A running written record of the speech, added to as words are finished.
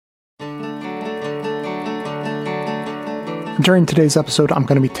During today's episode, I'm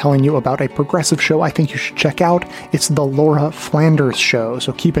going to be telling you about a progressive show I think you should check out. It's The Laura Flanders Show,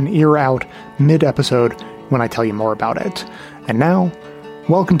 so keep an ear out mid-episode when I tell you more about it. And now,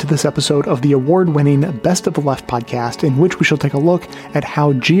 welcome to this episode of the award-winning Best of the Left podcast, in which we shall take a look at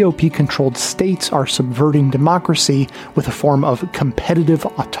how GOP-controlled states are subverting democracy with a form of competitive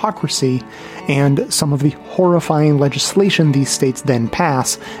autocracy, and some of the horrifying legislation these states then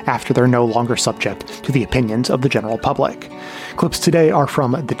pass after they're no longer subject to the opinions of the general public. Clips today are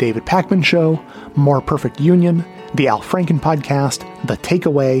from The David Pakman Show, More Perfect Union, The Al Franken Podcast, The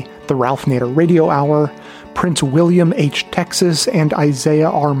Takeaway, The Ralph Nader Radio Hour, Prince William H. Texas and Isaiah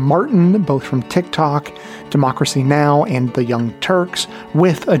R. Martin, both from TikTok, Democracy Now! And The Young Turks,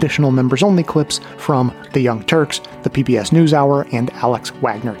 with additional members-only clips from The Young Turks, the PBS NewsHour, and Alex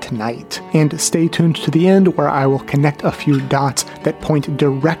Wagner Tonight. And stay tuned to the end, where I will connect a few dots that point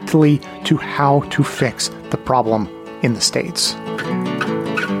directly to how to fix the problem in the states.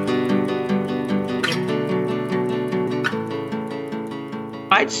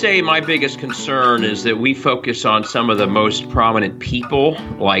 I'd say my biggest concern is that we focus on some of the most prominent people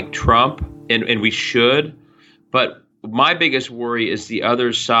like Trump, and we should. But my biggest worry is the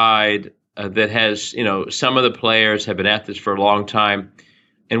other side that has, some of the players have been at this for a long time.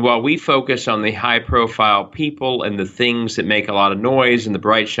 And while we focus on the high profile people and the things that make a lot of noise and the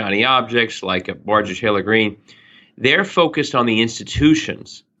bright, shiny objects like Marjorie Taylor Greene, they're focused on the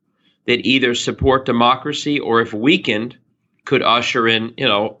institutions that either support democracy or, if weakened, could usher in,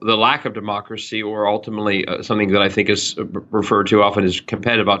 the lack of democracy, or ultimately something that I think is referred to often as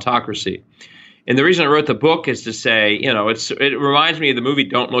competitive autocracy. And the reason I wrote the book is to say, it reminds me of the movie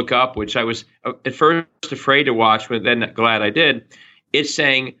Don't Look Up, which I was at first afraid to watch, but then glad I did. It's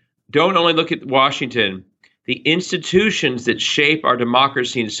saying, don't only look at Washington. The institutions that shape our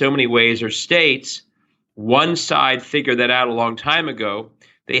democracy in so many ways are states. One side figured that out a long time ago.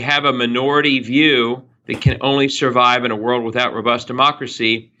 They have a minority view that can only survive in a world without robust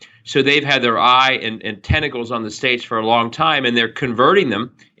democracy. So they've had their eye and tentacles on the states for a long time, and they're converting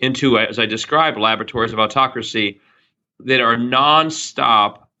them into, as I described, laboratories of autocracy that are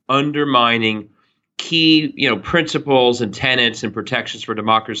nonstop undermining key, principles and tenets and protections for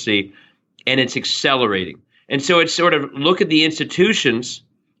democracy, and it's accelerating. And so it's sort of look at the institutions.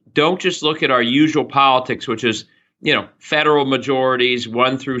 Don't just look at our usual politics, which is, federal majorities,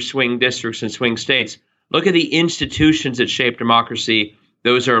 won through swing districts and swing states. Look at the institutions that shape democracy.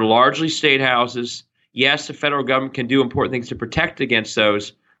 Those are largely state houses. Yes, the federal government can do important things to protect against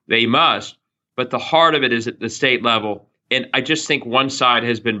those. They must. But the heart of it is at the state level. And I just think one side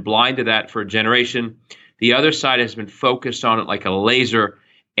has been blind to that for a generation. The other side has been focused on it like a laser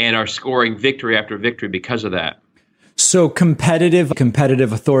and are scoring victory after victory because of that. So competitive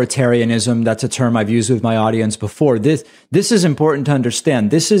authoritarianism, that's a term I've used with my audience before. This is important to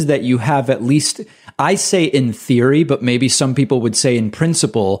understand. This is that you have, at least, I say in theory, but maybe some people would say in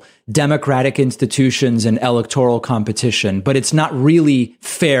principle, democratic institutions and electoral competition, but it's not really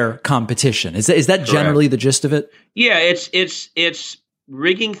fair competition. Is that generally the gist of it? Yeah, it's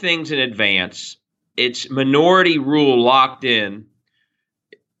rigging things in advance. It's minority rule locked in,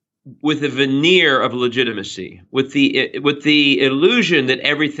 with a veneer of legitimacy, with the illusion that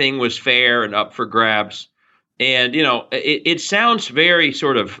everything was fair and up for grabs. And, it sounds very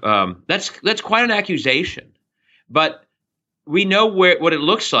sort of, that's quite an accusation, but we know what it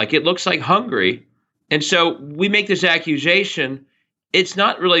looks like. It looks like Hungary. And so we make this accusation. It's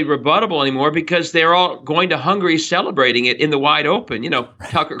not really rebuttable anymore because they're all going to Hungary celebrating it in the wide open.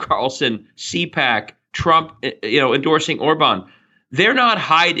 Tucker Carlson, CPAC, Trump, endorsing Orban. They're not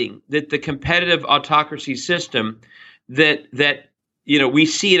hiding that the competitive autocracy system that we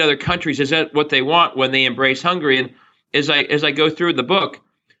see in other countries is that what they want when they embrace Hungary. And as I go through the book,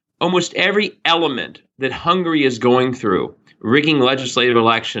 almost every element that Hungary is going through, rigging legislative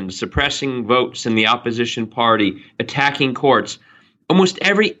elections, suppressing votes in the opposition party, attacking courts, almost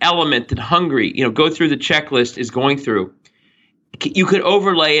every element that Hungary, go through the checklist, is going through, you could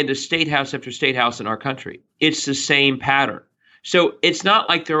overlay into state house after state house in our country. It's the same pattern. So it's not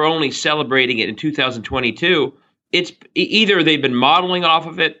like they're only celebrating it in 2022. It's either they've been modeling off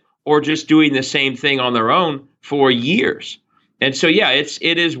of it or just doing the same thing on their own for years. And so, yeah,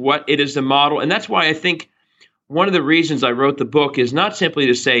 it is the model. And that's why I think one of the reasons I wrote the book is not simply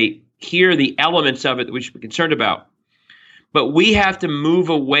to say, here are the elements of it that we should be concerned about, but we have to move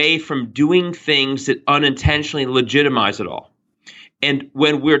away from doing things that unintentionally legitimize it all. And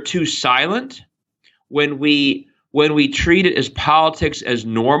when we're too silent, when we treat it as politics as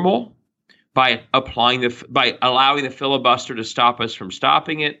normal by allowing the filibuster to stop us from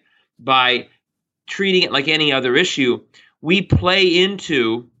stopping it, by treating it like any other issue, we play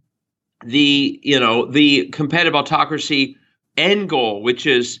into the competitive autocracy end goal, which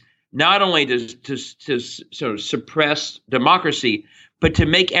is not only to sort of suppress democracy, but to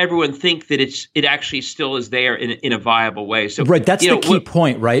make everyone think that it actually still is there in a viable way. So right, that's the key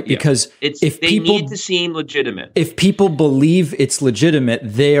point, right? Because if they people need to seem legitimate. If people believe it's legitimate,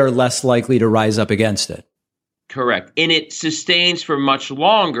 they are less likely to rise up against it. Correct, and it sustains for much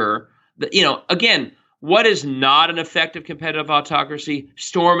longer. Again, what is not an effective competitive autocracy?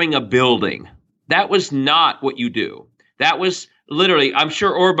 Storming a building. That was not what you do. That was literally, I'm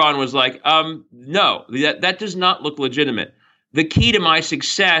sure Orban was like, no, that does not look legitimate. The key to my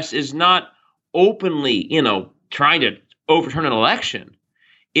success is not openly, trying to overturn an election.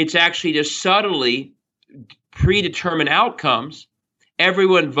 It's actually to subtly predetermine outcomes.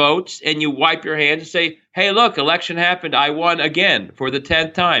 Everyone votes and you wipe your hands and say, hey, look, election happened. I won again for the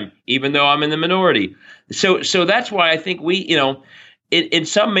 10th time, even though I'm in the minority. So that's why I think and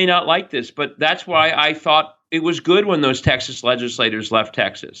some may not like this, but that's why I thought it was good when those Texas legislators left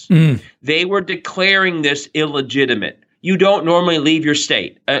Texas. They were declaring this illegitimate. You don't normally leave your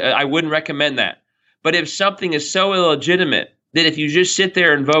state. I wouldn't recommend that. But if something is so illegitimate that if you just sit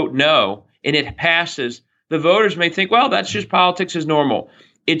there and vote no and it passes, the voters may think, well, that's just politics as normal.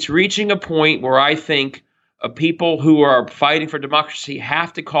 It's reaching a point where I think people who are fighting for democracy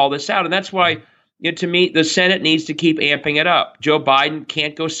have to call this out. And that's why, to me, the Senate needs to keep amping it up. Joe Biden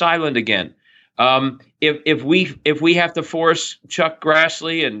can't go silent again. If we have to force Chuck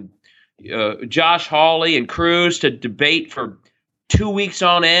Grassley and Josh Hawley and Cruz to debate for 2 weeks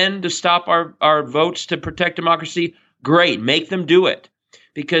on end to stop our votes to protect democracy, great, make them do it.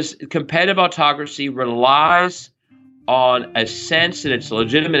 Because competitive autocracy relies on a sense that it's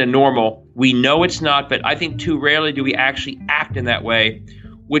legitimate and normal. We know it's not, but I think too rarely do we actually act in that way,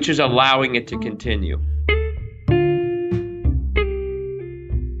 which is allowing it to continue.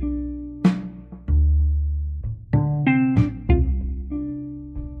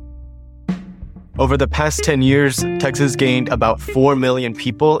 Over the past 10 years, Texas gained about 4 million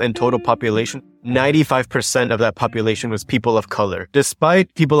people in total population. 95% of that population was people of color.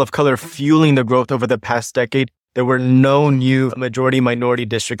 Despite people of color fueling the growth over the past decade, there were no new majority-minority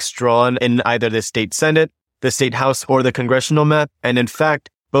districts drawn in either the state Senate, the state House, or the congressional map. And in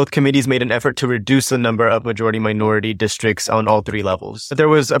fact, both committees made an effort to reduce the number of majority-minority districts on all three levels. There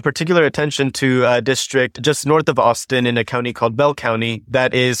was a particular attention to a district just north of Austin in a county called Bell County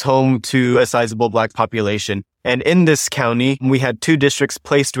that is home to a sizable Black population. And in this county, we had two districts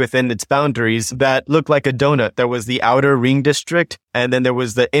placed within its boundaries that looked like a donut. There was the outer ring district, and then there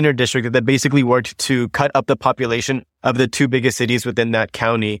was the inner district that basically worked to cut up the population of the two biggest cities within that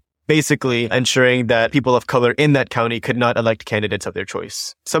county, basically ensuring that people of color in that county could not elect candidates of their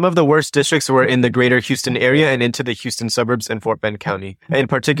choice. Some of the worst districts were in the greater Houston area and into the Houston suburbs and Fort Bend County. In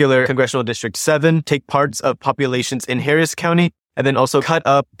particular, Congressional District 7 take parts of populations in Harris County and then also cut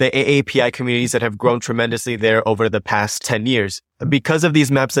up the AAPI communities that have grown tremendously there over the past 10 years. Because of these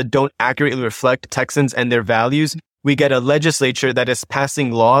maps that don't accurately reflect Texans and their values, we get a legislature that is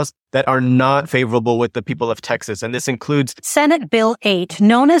passing laws that are not favorable with the people of Texas. And this includes Senate Bill 8,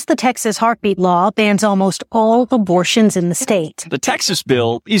 known as the Texas Heartbeat Law, bans almost all abortions in the state. The Texas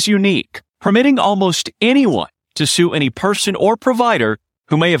bill is unique, permitting almost anyone to sue any person or provider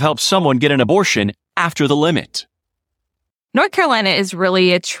who may have helped someone get an abortion after the limit. North Carolina is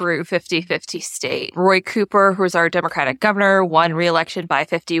really a true 50-50 state. Roy Cooper, who's our Democratic governor, won re-election by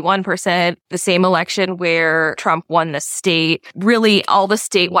 51%, the same election where Trump won the state. Really, all the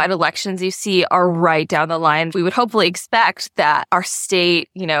statewide elections you see are right down the line. We would hopefully expect that our state,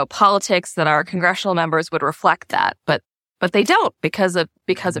 politics, that our congressional members would reflect that, but they don't because of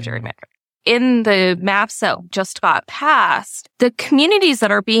gerrymandering. In the maps that just got passed, the communities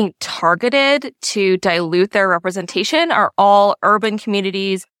that are being targeted to dilute their representation are all urban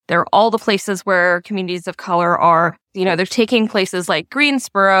communities. They're all the places where communities of color are. They're taking places like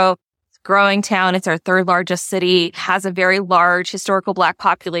Greensboro, it's a growing town. It's our third largest city, has a very large historical Black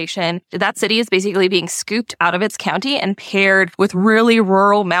population. That city is basically being scooped out of its county and paired with really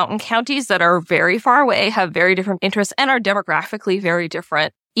rural mountain counties that are very far away, have very different interests, and are demographically very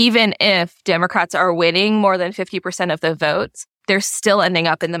different. Even if Democrats are winning more than 50% of the votes, they're still ending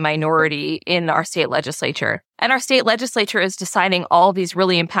up in the minority in our state legislature. And our state legislature is deciding all these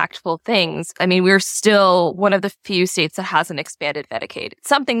really impactful things. I mean, we're still one of the few states that hasn't expanded Medicaid. It's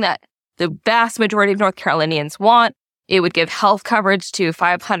something that the vast majority of North Carolinians want. It would give health coverage to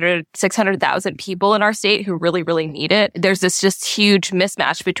 500, 600,000 people in our state who really, really need it. There's this just huge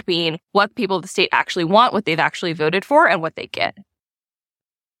mismatch between what people of the state actually want, what they've actually voted for, and what they get.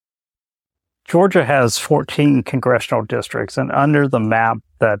 Georgia has 14 congressional districts, and under the map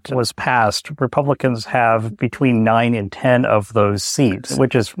that was passed, Republicans have between 9 and 10 of those seats,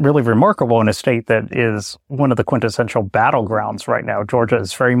 which is really remarkable in a state that is one of the quintessential battlegrounds right now. Georgia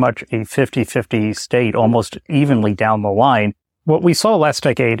is very much a 50-50 state, almost evenly down the line. What we saw last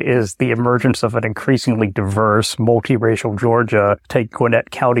decade is the emergence of an increasingly diverse, multiracial Georgia. Take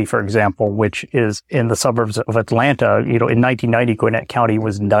Gwinnett County, for example, which is in the suburbs of Atlanta. In 1990, Gwinnett County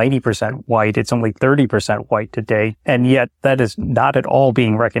was 90% white. It's only 30% white today. And yet that is not at all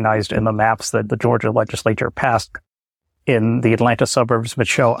being recognized in the maps that the Georgia legislature passed. In the Atlanta suburbs,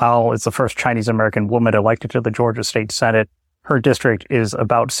 Michelle Au is the first Chinese-American woman elected to the Georgia State Senate. Her district is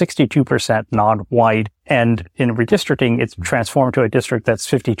about 62% non-white. And in redistricting, it's transformed to a district that's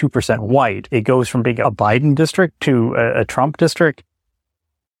 52% white. It goes from being a Biden district to a Trump district.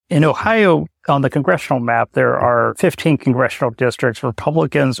 In Ohio, on the congressional map, there are 15 congressional districts.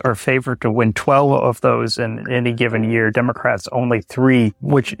 Republicans are favored to win 12 of those in any given year. Democrats only 3,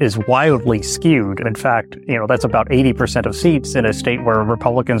 which is wildly skewed. In fact, that's about 80% of seats in a state where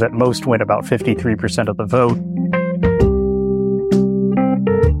Republicans at most win about 53% of the vote.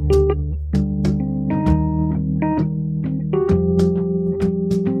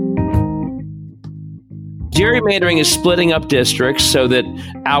 Gerrymandering is splitting up districts so that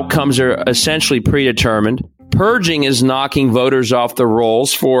outcomes are essentially predetermined. Purging is knocking voters off the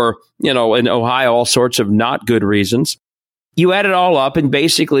rolls for, in Ohio, all sorts of not good reasons. You add it all up, and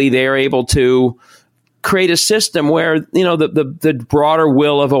basically they're able to create a system where, the broader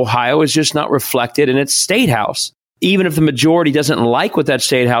will of Ohio is just not reflected in its state house. Even if the majority doesn't like what that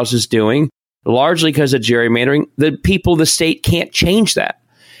state house is doing, largely because of gerrymandering, the people of the state can't change that.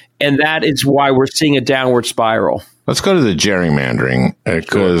 And that is why we're seeing a downward spiral. Let's go to the gerrymandering,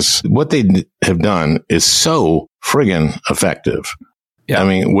 because what they have done is so friggin' effective. Yeah. I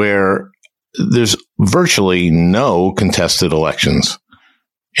mean, where there's virtually no contested elections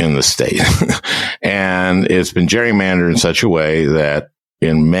in the state. And it's been gerrymandered in such a way that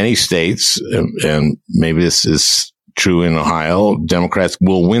in many states, and maybe this is true in Ohio, Democrats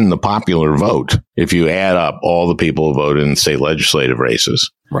will win the popular vote if you add up all the people who voted in state legislative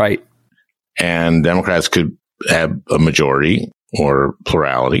races. Right. And Democrats could have a majority or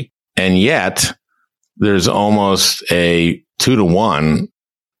plurality. And yet there's almost a 2-to-1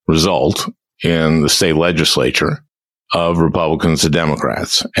 result in the state legislature of Republicans to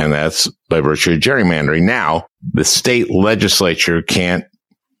Democrats. And that's by virtue of gerrymandering. Now, the state legislature can't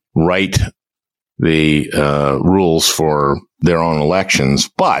write the rules for their own elections,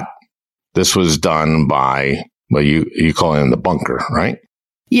 but this was done by, you call it the bunker, right?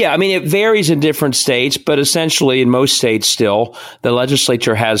 Yeah, I mean, it varies in different states, but essentially in most states still, the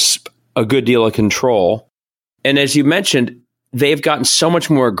legislature has a good deal of control. And as you mentioned, they've gotten so much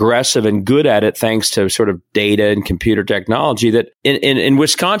more aggressive and good at it thanks to sort of data and computer technology that in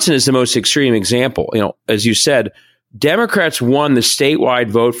Wisconsin is the most extreme example. As you said, Democrats won the statewide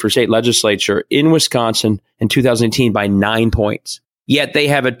vote for state legislature in Wisconsin in 2018 by 9 points. Yet they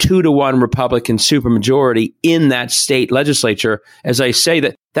have a 2-to-1 Republican supermajority in that state legislature. As I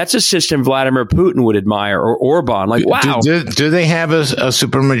say, that's a system Vladimir Putin would admire, or Orban. Like, wow. Do they have a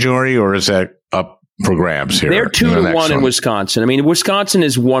supermajority, or is that up for grabs here? They're 2-to-1 in Wisconsin. I mean, Wisconsin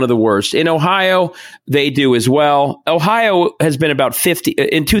is one of the worst. In Ohio, they do as well. Ohio has been about 50.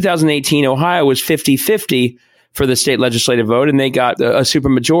 In 2018, Ohio was 50-50 for the state legislative vote, and they got a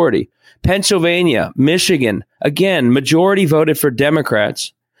supermajority. Pennsylvania, Michigan, again, majority voted for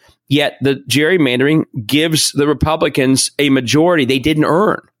Democrats, yet the gerrymandering gives the Republicans a majority they didn't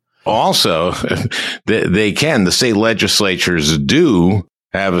earn. Also, the state legislatures do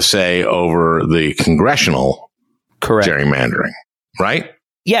have a say over the congressional gerrymandering, right?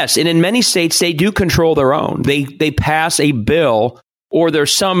 Yes, and in many states, they do control their own. They pass a bill, or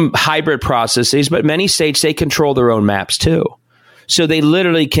there's some hybrid processes, but many states, they control their own maps too. So they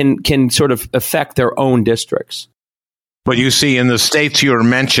literally can sort of affect their own districts. But you see, in the states you're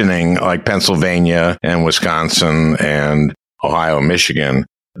mentioning, like Pennsylvania and Wisconsin and Ohio and Michigan,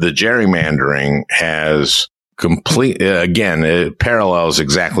 the gerrymandering has it parallels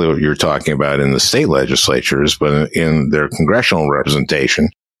exactly what you're talking about in the state legislatures, but in their congressional representation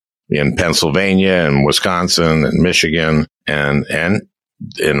in Pennsylvania and Wisconsin and Michigan and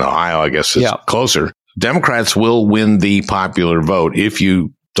in Ohio, I guess it's closer. Democrats will win the popular vote. If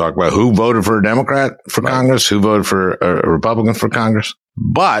you talk about who voted for a Democrat for Congress, who voted for a Republican for Congress.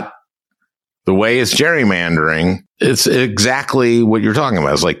 But the way it's gerrymandering, it's exactly what you're talking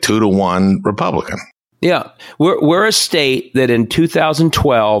about. It's like 2-to-1 Republican. Yeah. We're a state that in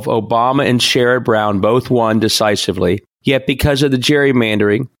 2012, Obama and Sherrod Brown both won decisively. Yet because of the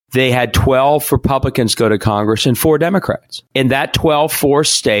gerrymandering, they had 12 Republicans go to Congress and 4 Democrats. And that 12-4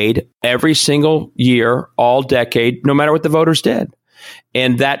 stayed every single year, all decade, no matter what the voters did.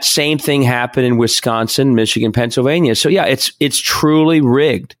 And that same thing happened in Wisconsin, Michigan, Pennsylvania. So yeah, it's truly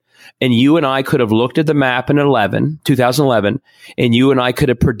rigged. And you and I could have looked at the map in 2011, and you and I could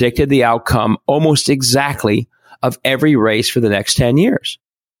have predicted the outcome almost exactly of every race for the next 10 years.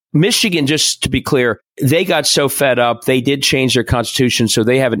 Michigan, just to be clear, they got so fed up, they did change their constitution, so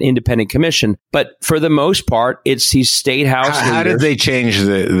they have an independent commission. But for the most part, it's these state house leaders. How did they change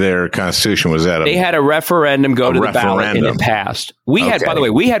their constitution? Was that they had a referendum go to the ballot, and it passed. We had, by the way,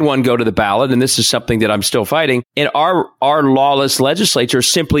 we had one go to the ballot, and this is something that I'm still fighting. And our lawless legislature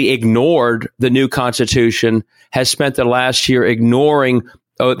simply ignored the new constitution, has spent the last year ignoring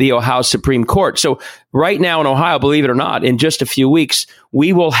the Ohio Supreme Court. So right now in Ohio, believe it or not, in just a few weeks,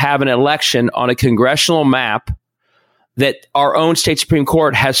 we will have an election on a congressional map that our own state Supreme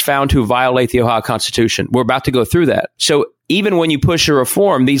Court has found to violate the Ohio Constitution. We're about to go through that. So even when you push a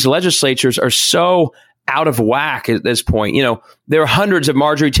reform, these legislatures are so out of whack at this point. You know, there are hundreds of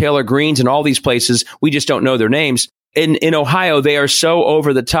Marjorie Taylor Greenes in all these places. We just don't know their names. In Ohio, they are so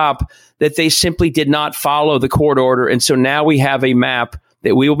over the top that they simply did not follow the court order. And so now we have a map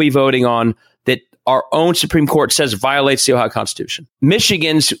that we will be voting on that our own Supreme Court says violates the Ohio Constitution.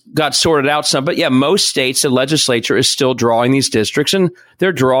 Michigan's got sorted out some, but yeah, most states, the legislature is still drawing these districts, and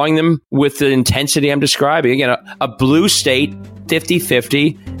they're drawing them with the intensity I'm describing. Again, a blue state,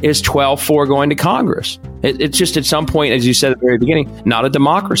 50-50, is 12-4 going to Congress. It's just at some point, as you said at the very beginning, not a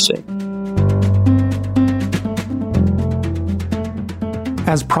democracy.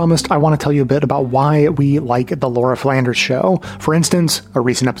 As promised, I want to tell you a bit about why we like the Laura Flanders Show. For instance, a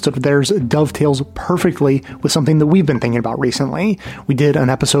recent episode of theirs dovetails perfectly with something that we've been thinking about recently. We did an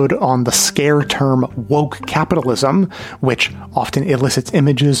episode on the scare term woke capitalism, which often elicits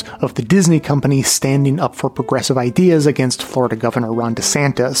images of the Disney company standing up for progressive ideas against Florida Governor Ron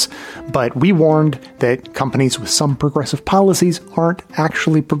DeSantis. But we warned that companies with some progressive policies aren't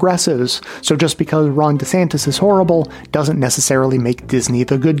actually progressives. So just because Ron DeSantis is horrible doesn't necessarily make Disney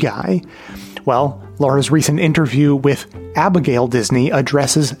the good guy. Well, Laura's recent interview with Abigail Disney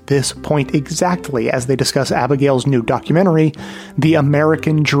addresses this point exactly as they discuss Abigail's new documentary, The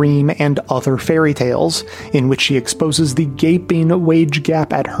American Dream and Other Fairy Tales, in which she exposes the gaping wage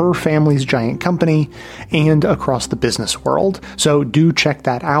gap at her family's giant company and across the business world. So do check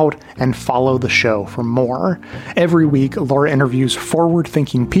that out and follow the show for more. Every week, Laura interviews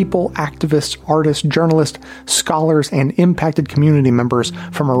forward-thinking people, activists, artists, journalists, scholars, and impacted community members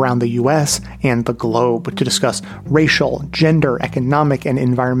from around the U.S. and the globe to discuss racial, gender, economic, and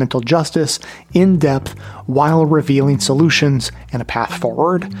environmental justice in depth while revealing solutions and a path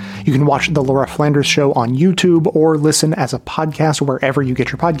forward. You can watch The Laura Flanders Show on YouTube or listen as a podcast wherever you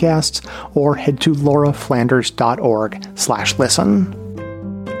get your podcasts, or head to lauraflanders.org/listen.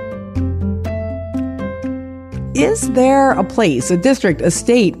 Is there a place, a district, a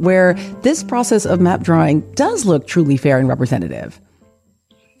state where this process of map drawing does look truly fair and representative?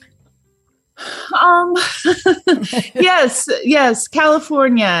 Yes.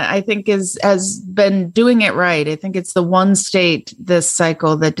 California, I think, has been doing it right. I think it's the one state this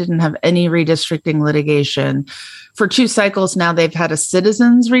cycle that didn't have any redistricting litigation. For 2 cycles now, they've had a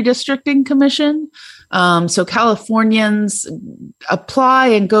citizens redistricting commission. So Californians apply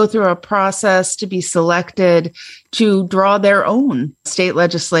and go through a process to be selected to draw their own state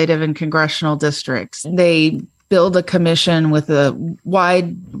legislative and congressional districts. They build a commission with a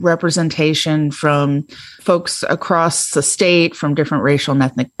wide representation from folks across the state, from different racial and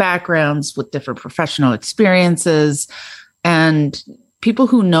ethnic backgrounds, with different professional experiences, and people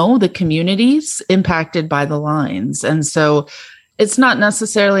who know the communities impacted by the lines. And so it's not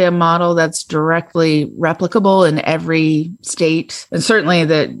necessarily a model that's directly replicable in every state. And certainly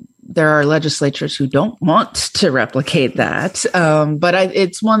that there are legislatures who don't want to replicate that. But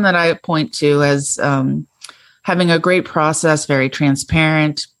it's one that I point to as having a great process, very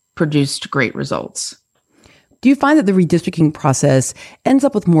transparent, produced great results. Do you find that the redistricting process ends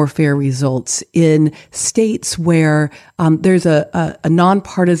up with more fair results in states where there's a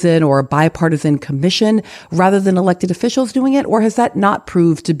nonpartisan or a bipartisan commission rather than elected officials doing it? Or has that not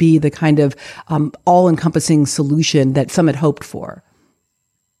proved to be the kind of all-encompassing solution that some had hoped for?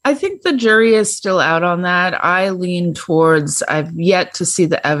 I think the jury is still out on that. I lean towards, I've yet to see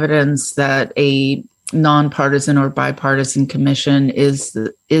the evidence that a nonpartisan or bipartisan commission is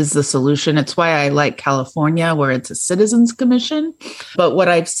the solution. It's why I like California, where it's a citizens commission. But what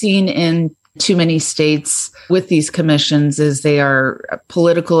I've seen in too many states with these commissions is they are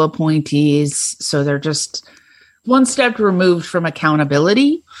political appointees. So they're just one step removed from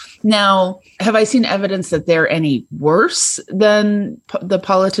accountability. Now, have I seen evidence that they're any worse than the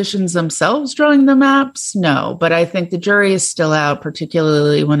politicians themselves drawing the maps? No, but I think the jury is still out,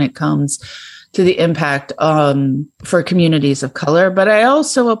 particularly when it comes to the impact for communities of color. But I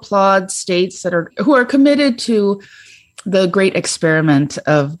also applaud states who are committed to the great experiment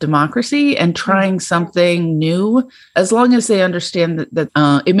of democracy and trying something new, as long as they understand that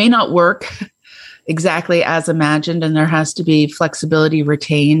it may not work exactly as imagined, and there has to be flexibility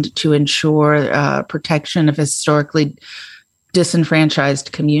retained to ensure protection of historically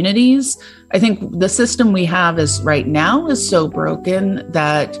disenfranchised communities. I think the system we have right now is so broken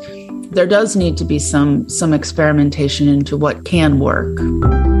that there does need to be some experimentation into what can work.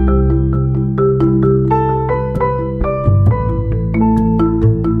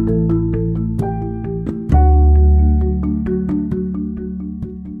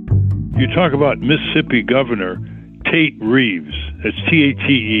 You talk about Mississippi Governor Tate Reeves. That's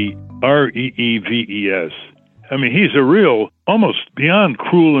Tatereeves. I mean, he's a real, almost beyond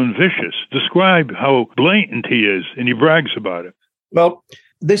cruel and vicious. Describe how blatant he is, and he brags about it. Well,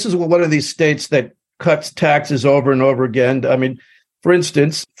 this is one of these states that cuts taxes over and over again. I mean, for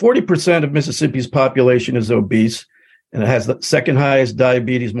instance, 40% of Mississippi's population is obese, and it has the second highest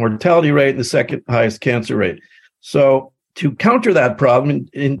diabetes mortality rate and the second highest cancer rate. So to counter that problem,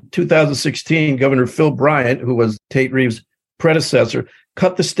 in 2016, Governor Phil Bryant, who was Tate Reeves' predecessor,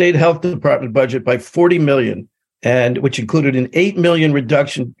 cut the state health department budget by $40 million, and which included an $8 million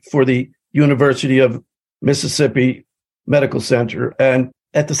reduction for the University of Mississippi Medical Center. And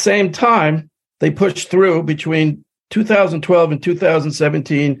at the same time, they pushed through between 2012 and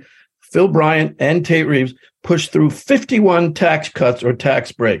 2017, Phil Bryant and Tate Reeves pushed through 51 tax cuts or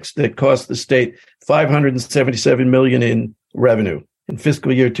tax breaks that cost the state $577 million in revenue. In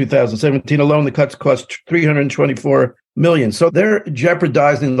fiscal year 2017 alone, the cuts cost $324 million. So they're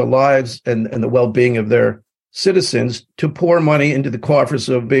jeopardizing the lives and the well-being of their citizens to pour money into the coffers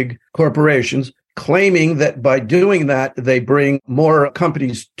of big corporations, claiming that by doing that, they bring more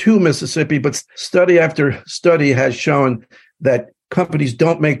companies to Mississippi. But study after study has shown that companies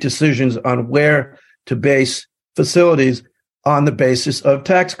don't make decisions on where to base facilities on the basis of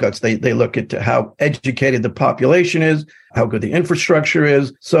tax cuts. They look at how educated the population is, how good the infrastructure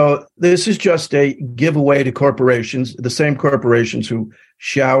is. So this is just a giveaway to corporations, the same corporations who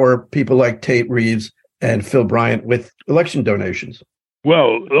shower people like Tate Reeves and Phil Bryant with election donations.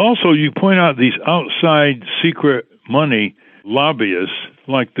 Well, also you point out these outside secret money lobbyists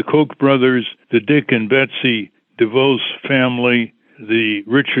like the Koch brothers, the Dick and Betsy DeVos family, the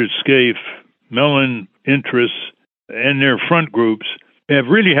Richard Scaife Mellon interests, and their front groups have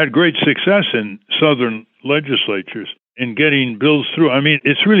really had great success in Southern legislatures in getting bills through. I mean,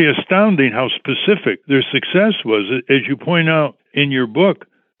 it's really astounding how specific their success was. As you point out in your book,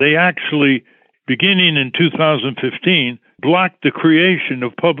 they actually, beginning in 2015, blocked the creation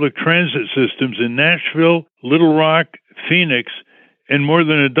of public transit systems in Nashville, Little Rock, Phoenix, and more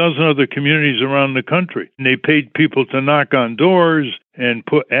than a dozen other communities around the country. And they paid people to knock on doors and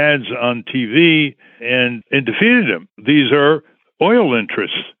put ads on TV and defeated them. These are oil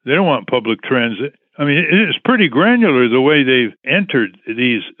interests. They don't want public transit. I mean, it's pretty granular the way they've entered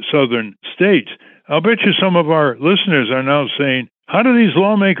these southern states. I'll bet you some of our listeners are now saying, how do these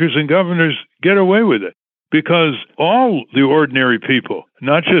lawmakers and governors get away with it? Because all the ordinary people,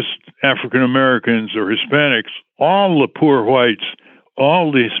 not just African Americans or Hispanics, all the poor whites,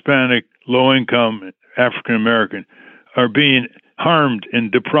 all the Hispanic, low-income African American are being harmed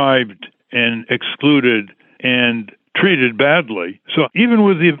and deprived and excluded and treated badly. So even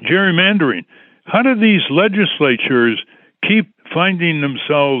with the gerrymandering, how do these legislatures keep finding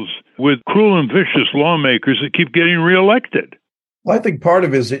themselves with cruel and vicious lawmakers that keep getting reelected? Well, I think part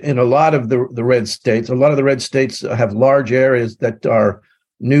of it is in a lot of the red states. A lot of the red states have large areas that are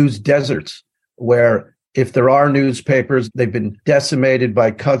news deserts, where if there are newspapers, they've been decimated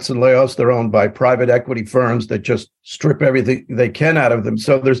by cuts and layoffs. They're owned by private equity firms that just strip everything they can out of them.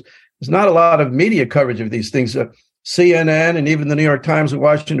 So there's not a lot of media coverage of these things. CNN and even the New York Times and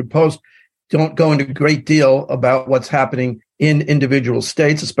Washington Post don't go into a great deal about what's happening in individual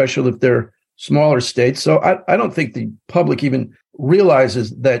states, especially if they're smaller states. So I don't think the public even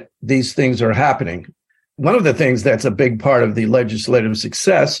realizes that these things are happening. One of the things that's a big part of the legislative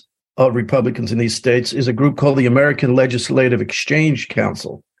success of Republicans in these states is a group called the American Legislative Exchange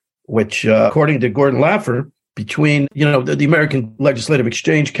Council, which, according to Gordon Laffer, between, the American Legislative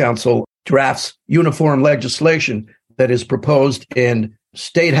Exchange Council drafts uniform legislation that is proposed in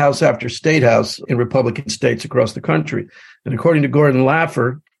state house after state house in Republican states across the country. And according to Gordon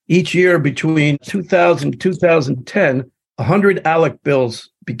Laffer, each year between 2000 and 2010, 100 ALEC bills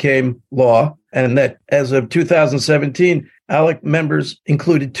became law, and that as of 2017, ALEC members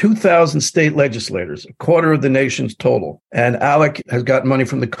included 2,000 state legislators, a quarter of the nation's total. And ALEC has got money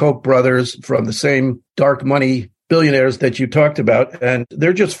from the Koch brothers, from the same dark money billionaires that you talked about, and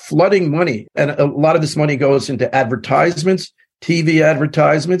they're just flooding money. And a lot of this money goes into advertisements, TV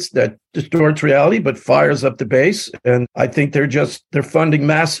advertisements that distorts reality but fires up the base. And I think they're funding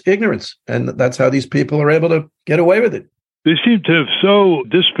mass ignorance. And that's how these people are able to get away with it. They seem to have so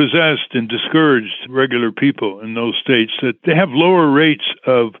dispossessed and discouraged regular people in those states that they have lower rates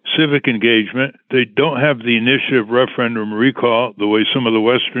of civic engagement. They don't have the initiative referendum recall the way some of the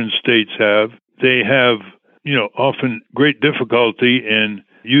Western states have. They have, often great difficulty in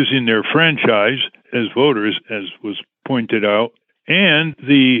using their franchise as voters, as was pointed out. And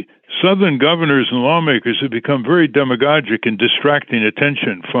the Southern governors and lawmakers have become very demagogic in distracting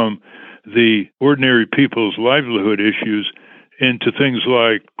attention from the ordinary people's livelihood issues into things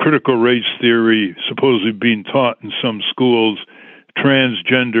like critical race theory, supposedly being taught in some schools,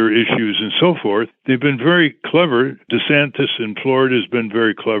 transgender issues, and so forth. They've been very clever. DeSantis in Florida has been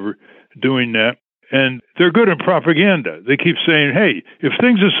very clever doing that. And they're good at propaganda. They keep saying, hey, if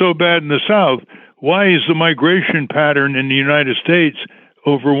things are so bad in the South, why is the migration pattern in the United States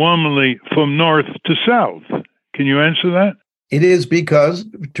overwhelmingly from north to south? Can you answer that? It is because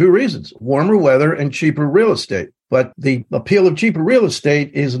of two reasons: warmer weather and cheaper real estate. But the appeal of cheaper real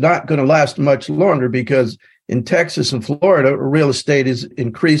estate is not going to last much longer, because in Texas and Florida, real estate is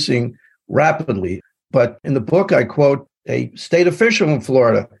increasing rapidly. But in the book, I quote a state official in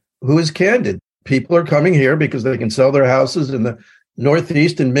Florida who is candid. People are coming here because they can sell their houses in the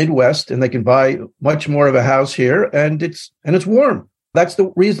Northeast and Midwest, and they can buy much more of a house here, and it's warm. That's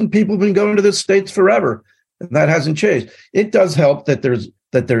the reason people have been going to the states forever. And that hasn't changed. It does help that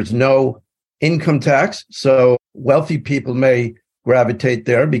there's no income tax, so wealthy people may gravitate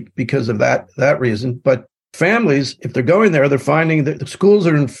there because of that reason. But families, if they're going there, they're finding that the schools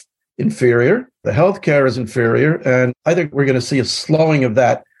are inferior, the healthcare is inferior, and I think we're going to see a slowing of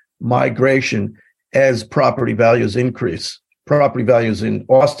that migration as property values increase. Property values in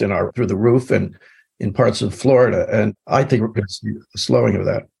Austin are through the roof, and in parts of Florida, and I think we're going to see a slowing of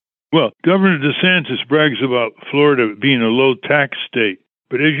that. Well, Governor DeSantis brags about Florida being a low-tax state.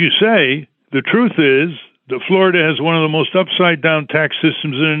 But as you say, the truth is that Florida has one of the most upside-down tax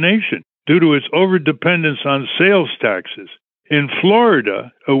systems in the nation due to its overdependence on sales taxes. In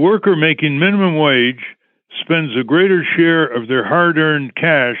Florida, a worker making minimum wage spends a greater share of their hard-earned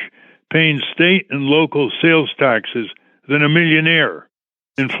cash paying state and local sales taxes than a millionaire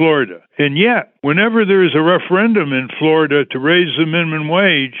in Florida. And yet, whenever there is a referendum in Florida to raise the minimum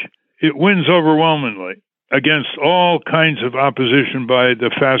wage, it wins overwhelmingly against all kinds of opposition by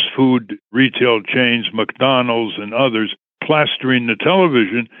the fast food retail chains, McDonald's and others, plastering the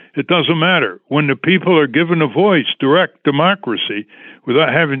television. It doesn't matter. When the people are given a voice, direct democracy,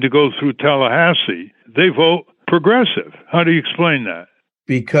 without having to go through Tallahassee, they vote progressive. How do you explain that?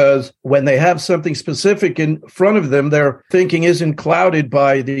 Because when they have something specific in front of them, their thinking isn't clouded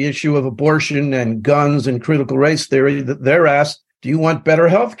by the issue of abortion and guns and critical race theory. They're asked, do you want better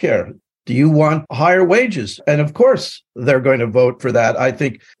health care? Do you want higher wages? And of course, they're going to vote for that. I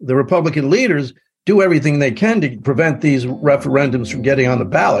think the Republican leaders do everything they can to prevent these referendums from getting on the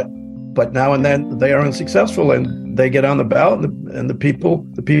ballot. But now and then they are unsuccessful, and they get on the ballot, and the people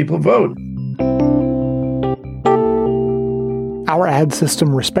vote. Our ad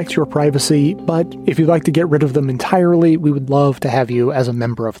system respects your privacy, but if you'd like to get rid of them entirely, we would love to have you as a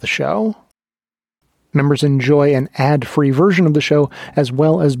member of the show. Members enjoy an ad-free version of the show, as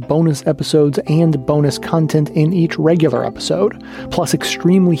well as bonus episodes and bonus content in each regular episode, plus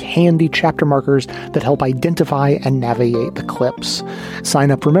extremely handy chapter markers that help identify and navigate the clips. Sign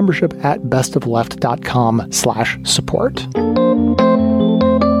up for membership at bestofleft.com/support.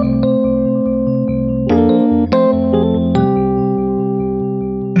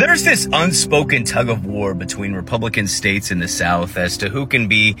 There's this unspoken tug of war between Republican states in the South as to who can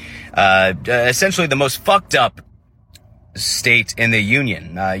be essentially the most fucked up state in the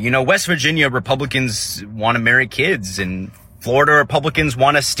union. West Virginia Republicans want to marry kids, and Florida Republicans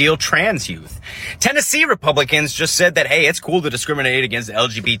want to steal trans youth. Tennessee Republicans just said that, hey, it's cool to discriminate against the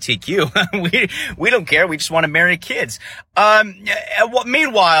LGBTQ. we don't care. We just want to marry kids.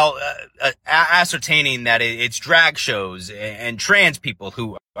 Meanwhile, ascertaining that it's drag shows and trans people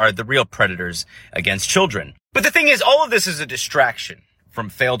who are the real predators against children. But the thing is, all of this is a distraction from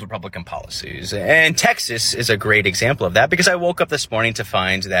failed Republican policies. And Texas is a great example of that, because I woke up this morning to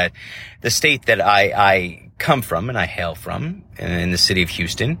find that the state that I come from and I hail from, in the city of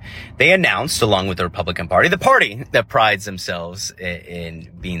Houston, they announced, along with the Republican Party, the party that prides themselves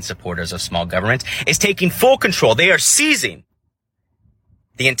in being supporters of small government, is taking full control. They are seizing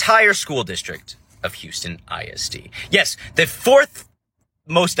the entire school district of Houston ISD. Yes, the fourth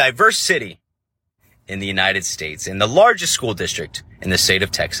most diverse city in the United States, and the largest school district in the state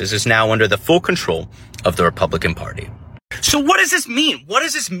of Texas, is now under the full control of the Republican Party. So what does this mean? What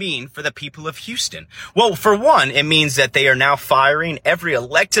does this mean for the people of Houston? Well, for one, it means that they are now firing every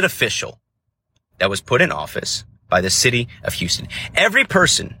elected official that was put in office by the city of Houston. Every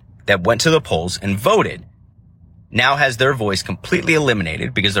person that went to the polls and voted now has their voice completely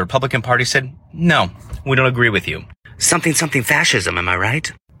eliminated because the Republican Party said, no, we don't agree with you. Something fascism, am I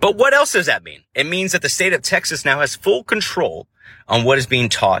right? But what else does that mean? It means that the state of Texas now has full control on what is being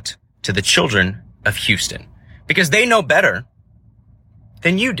taught to the children of Houston, because they know better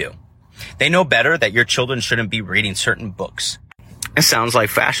than you do. They know better that your children shouldn't be reading certain books. It sounds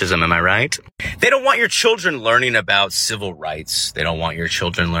like fascism, am I right? They don't want your children learning about civil rights. They don't want your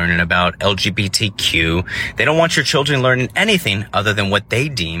children learning about LGBTQ. They don't want your children learning anything other than what they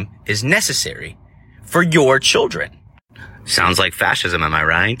deem is necessary for your children. Sounds like fascism, am I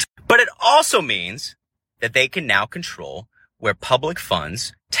right? But it also means that they can now control where public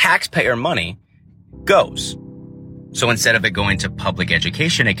funds, taxpayer money, goes. So instead of it going to public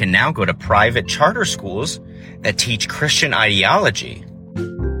education, it can now go to private charter schools that teach Christian ideology.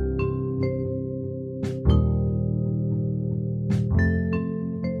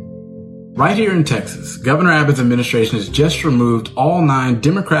 Right here in Texas, Governor Abbott's administration has just removed all 9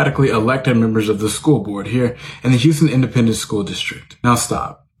 democratically elected members of the school board here in the Houston Independent School District. Now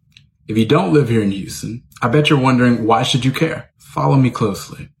stop. If you don't live here in Houston, I bet you're wondering, why should you care? Follow me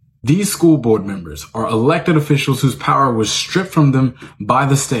closely. These school board members are elected officials whose power was stripped from them by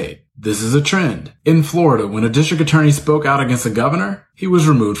the state. This is a trend. In Florida, when a district attorney spoke out against a governor, he was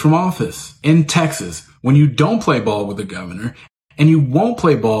removed from office. In Texas, when you don't play ball with the governor and you won't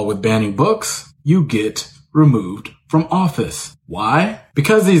play ball with banning books, you get removed from office. Why?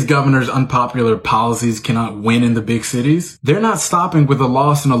 Because these governors' unpopular policies cannot win in the big cities. They're not stopping with a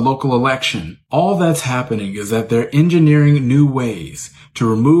loss in a local election. All that's happening is that they're engineering new ways to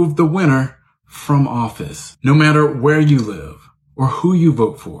remove the winner from office. No matter where you live or who you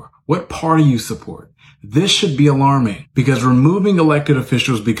vote for, what party you support, this should be alarming, because removing elected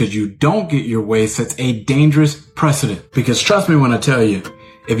officials because you don't get your way sets a dangerous precedent. Because trust me when I tell you,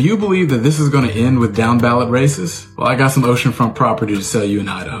 if you believe that this is going to end with down ballot races, well, I got some oceanfront property to sell you in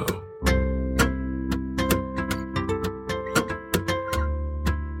Idaho.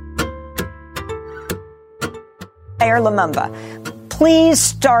 Mayor Lumumba, please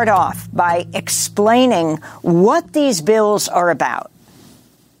start off by explaining what these bills are about.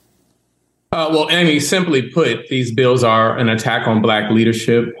 Well, Amy, simply put, these bills are an attack on Black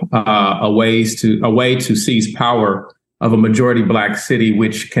leadership, a way to seize power of a majority Black city,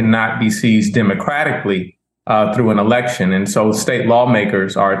 which cannot be seized democratically through an election. And so state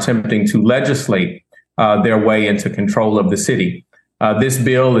lawmakers are attempting to legislate their way into control of the city. This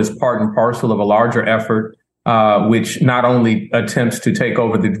bill is part and parcel of a larger effort, which not only attempts to take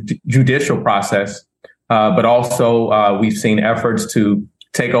over the judicial process, but also we've seen efforts to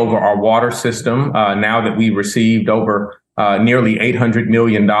take over our water system now that we received over nearly $800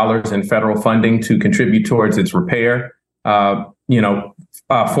 million in federal funding to contribute towards its repair.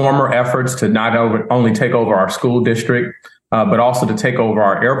 Former efforts to not only take over our school district, but also to take over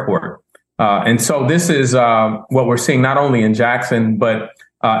our airport. And so this is what we're seeing not only in Jackson, but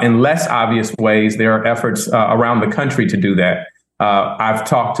in less obvious ways. There are efforts around the country to do that. I've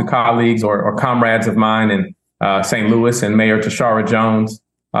talked to colleagues or comrades of mine in St. Louis and Mayor Tashara Jones.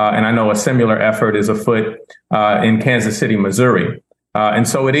 And I know a similar effort is afoot in Kansas City, Missouri. And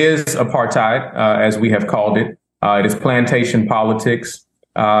so it is apartheid, as we have called it. It is plantation politics,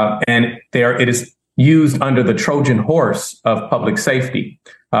 and it is used under the Trojan horse of public safety.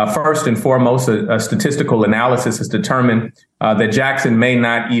 First and foremost, a statistical analysis has determined that Jackson may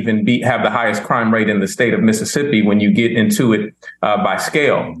not even have the highest crime rate in the state of Mississippi when you get into it by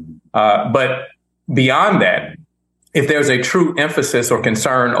scale. But beyond that, if there's a true emphasis or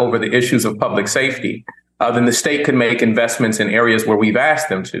concern over the issues of public safety, then the state could make investments in areas where we've asked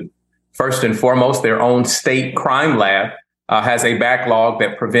them to. First and foremost, their own state crime lab has a backlog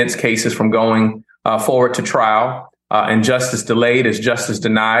that prevents cases from going forward to trial, and justice delayed is justice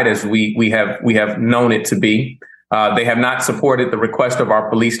denied, as we have known it to be. They have not supported the request of our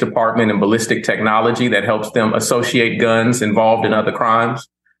police department and ballistic technology that helps them associate guns involved in other crimes.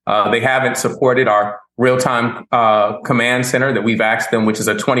 They haven't supported our real-time command center that we've asked them, which is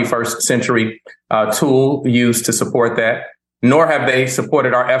a 21st century tool used to support that. Nor have they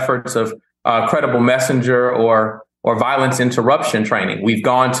supported our efforts of credible messenger or violence interruption training. We've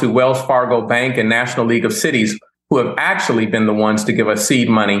gone to Wells Fargo Bank and National League of Cities, who have actually been the ones to give us seed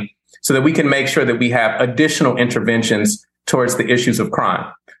money so that we can make sure that we have additional interventions towards the issues of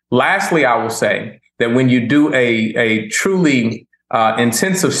crime. Lastly, I will say that when you do a truly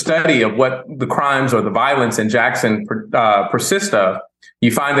intensive study of what the crimes or the violence in Jackson persist of,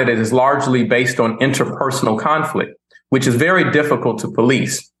 you find that it is largely based on interpersonal conflict, which is very difficult to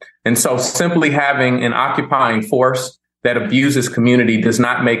police. And so simply having an occupying force that abuses community does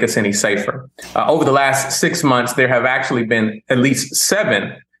not make us any safer. Over the last 6 months, there have actually been at least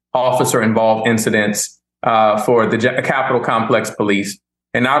 7 officer-involved incidents for the Capitol Complex Police.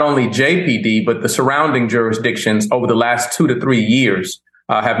 And not only JPD, but the surrounding jurisdictions over the last 2 to 3 years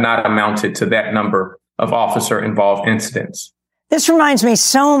have not amounted to that number of officer-involved incidents. This reminds me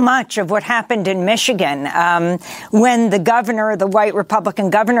so much of what happened in Michigan when the governor, the white Republican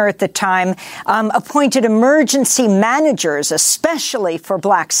governor at the time, appointed emergency managers, especially for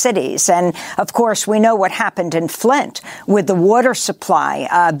black cities. And, of course, we know what happened in Flint with the water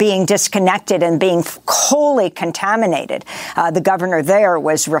supply being disconnected and being wholly contaminated. The governor there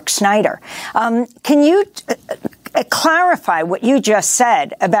was Rick Snyder. Can you clarify what you just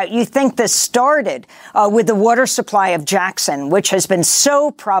said about you think this started with the water supply of Jackson, which has been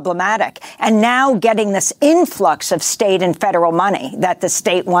so problematic, and now getting this influx of state and federal money that the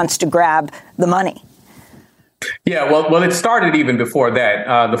state wants to grab the money? Yeah, well, it started even before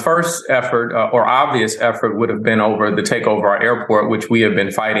that. The first effort or obvious effort would have been over the takeover of our airport, which we have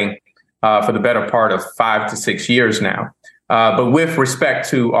been fighting for the better part of 5 to 6 years now. But with respect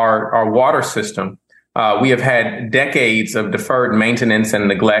to our water system, we have had decades of deferred maintenance and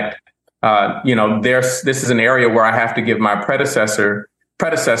neglect. This is an area where I have to give my predecessors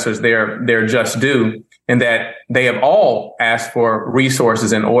their just due, in that they have all asked for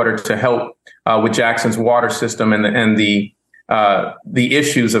resources in order to help with Jackson's water system and the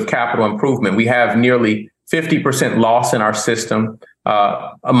issues of capital improvement. We have nearly 50% loss in our system,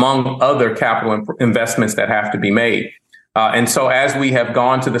 among other capital investments that have to be made. And so as we have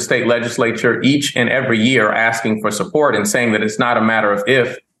gone to the state legislature each and every year asking for support and saying that it's not a matter of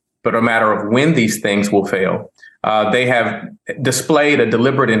if, but a matter of when these things will fail, they have displayed a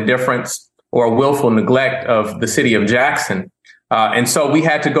deliberate indifference or willful neglect of the city of Jackson. And so we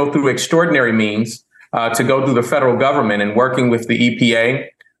had to go through extraordinary means to go through the federal government and working with the EPA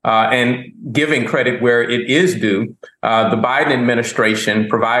and giving credit where it is due. The Biden administration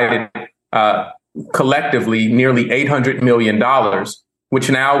provided collectively nearly $800 million, which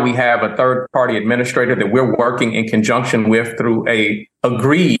now we have a third party administrator that we're working in conjunction with through a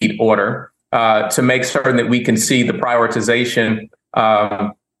agreed order to make certain that we can see the prioritization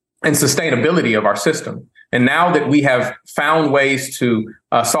and sustainability of our system. And now that we have found ways to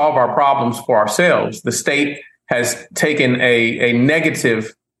solve our problems for ourselves, the state has taken a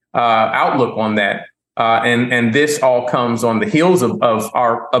negative outlook on that. And this all comes on the heels of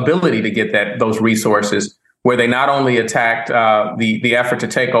our ability to get those resources, where they not only attacked the effort to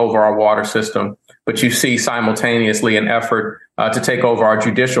take over our water system, but you see simultaneously an effort to take over our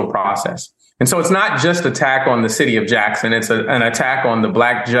judicial process. And so it's not just an attack on the city of Jackson. It's an attack on the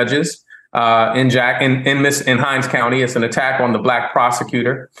black judges in Hinds County. It's an attack on the black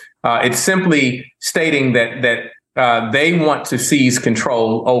prosecutor. It's simply stating that they want to seize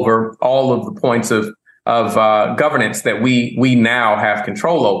control over all of the points of governance that we now have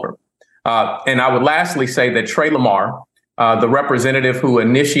control over. And I would lastly say that Trey Lamar, the representative who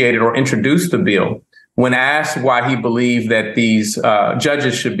initiated or introduced the bill, when asked why he believed that these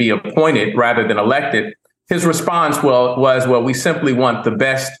judges should be appointed rather than elected, his response was, we simply want the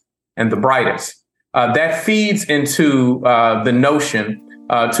best and the brightest. That feeds into the notion,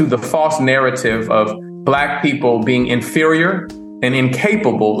 to the false narrative of Black people being inferior and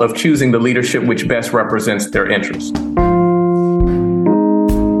incapable of choosing the leadership which best represents their interests.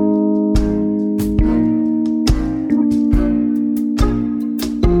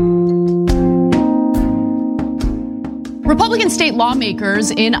 Republican state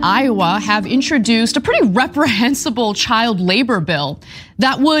lawmakers in Iowa have introduced a pretty reprehensible child labor bill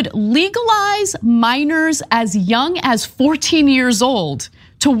that would legalize minors as young as 14 years old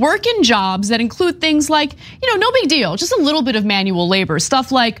to work in jobs that include things like, no big deal, just a little bit of manual labor,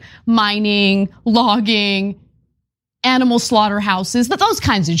 stuff like mining, logging, animal slaughterhouses, those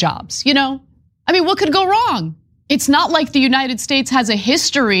kinds of jobs, I mean, what could go wrong It's not like the United States has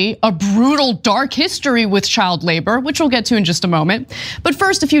a brutal, dark history with child labor, which we'll get to in just a moment. But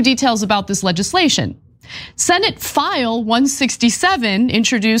first, a few details about this legislation. Senate File 167,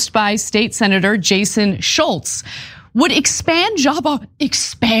 introduced by State Senator Jason Schultz, would expand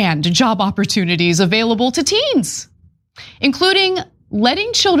job opportunities available to teens, including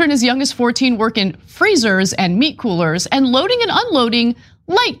letting children as young as 14 work in freezers and meat coolers and loading and unloading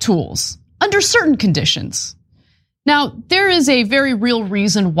light tools under certain conditions. Now, there is a very real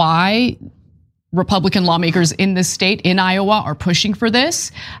reason why Republican lawmakers in this state, in Iowa, are pushing for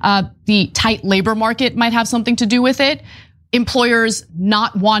this. The tight labor market might have something to do with it. Employers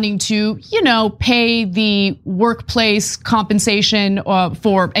not wanting to, pay the workplace compensation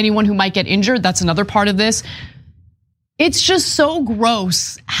for anyone who might get injured. That's another part of this. It's just so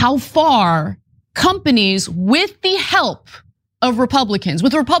gross how far companies, with the help of Republicans,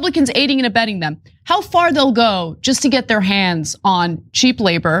 with Republicans aiding and abetting them, how far they'll go just to get their hands on cheap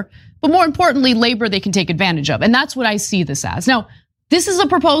labor, but more importantly, labor they can take advantage of. And that's what I see this as. Now, this is a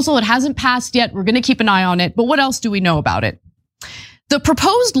proposal. It hasn't passed yet. We're going to keep an eye on it. But what else do we know about it? The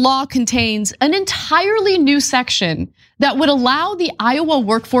proposed law contains an entirely new section that would allow the Iowa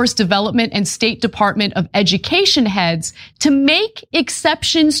Workforce Development and State Department of Education heads to make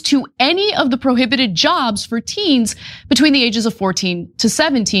exceptions to any of the prohibited jobs for teens between the ages of 14 to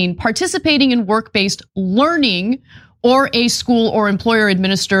 17 participating in work-based learning or a school or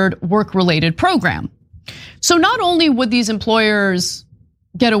employer-administered work-related program. So not only would these employers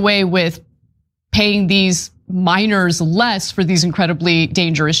get away with paying these minors less for these incredibly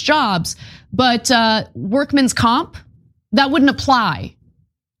dangerous jobs, but workman's comp, that wouldn't apply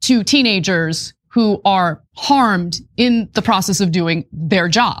to teenagers who are harmed in the process of doing their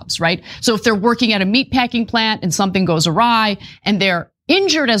jobs, right? So if they're working at a meatpacking plant and something goes awry and they're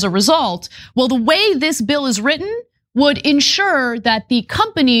injured as a result, well, the way this bill is written would ensure that the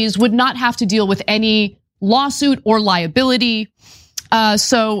companies would not have to deal with any lawsuit or liability.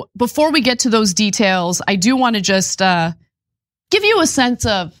 So before we get to those details, I do want to just give you a sense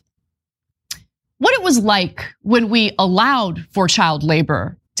of what it was like when we allowed for child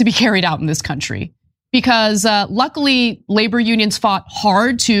labor to be carried out in this country. Because luckily, labor unions fought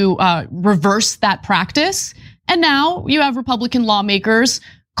hard to reverse that practice. And now you have Republican lawmakers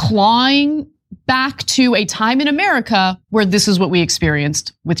clawing back to a time in America where this is what we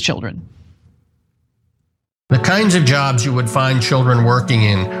experienced with children. The kinds of jobs you would find children working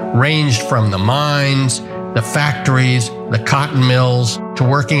in ranged from the mines, the factories, the cotton mills, to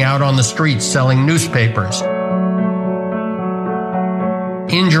working out on the streets selling newspapers.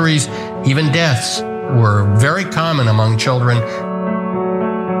 Injuries, even deaths, were very common among children.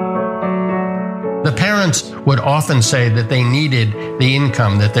 The parents would often say that they needed the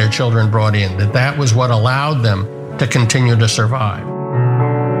income that their children brought in, that was what allowed them to continue to survive.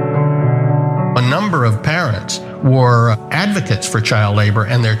 A number of parents were advocates for child labor,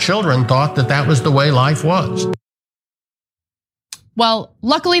 and their children thought that that was the way life was. Well,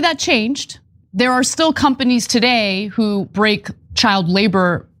 luckily that changed. There are still companies today who break child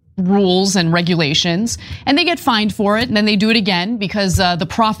labor rules and regulations, and they get fined for it, and then they do it again because the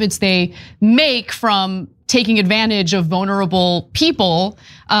profits they make from taking advantage of vulnerable people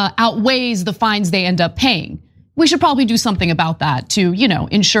outweighs the fines they end up paying. We should probably do something about that to,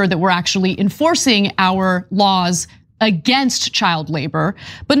 ensure that we're actually enforcing our laws against child labor.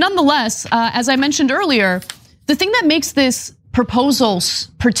 But nonetheless, as I mentioned earlier, the thing that makes this proposal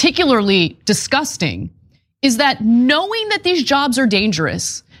particularly disgusting is that knowing that these jobs are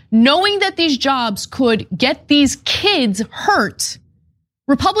dangerous, knowing that these jobs could get these kids hurt,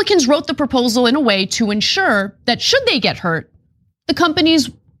 Republicans wrote the proposal in a way to ensure that should they get hurt, the companies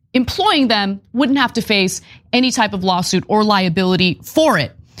employing them wouldn't have to face any type of lawsuit or liability for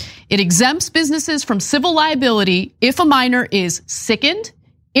it. It exempts businesses from civil liability if a minor is sickened,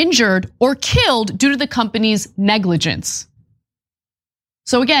 injured, or killed due to the company's negligence.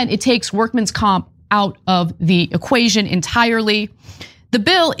 So again, it takes workman's comp out of the equation entirely. The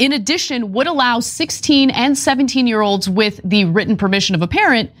bill, in addition, would allow 16 and 17-year-olds with the written permission of a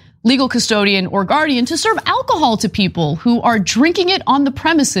parent, legal custodian, or guardian to serve alcohol to people who are drinking it on the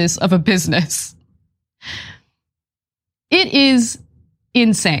premises of a business. It is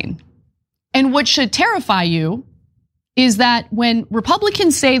insane. And what should terrify you is that when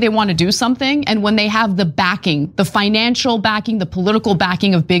Republicans say they want to do something, and when they have the backing, the financial backing, the political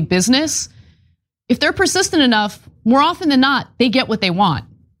backing of big business, if they're persistent enough, more often than not, they get what they want.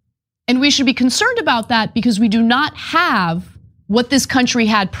 And we should be concerned about that because we do not have what this country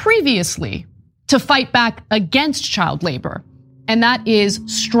had previously to fight back against child labor. And that is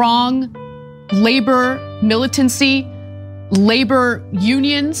strong labor militancy, labor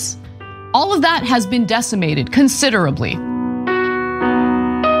unions, all of that has been decimated considerably.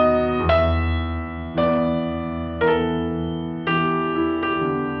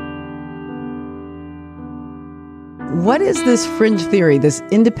 What is this fringe theory, this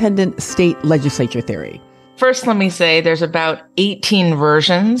independent state legislature theory? First, let me say there's about 18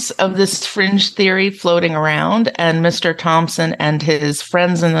 versions of this fringe theory floating around, and Mr. Thompson and his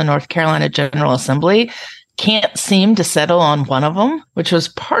friends in the North Carolina General Assembly can't seem to settle on one of them, which was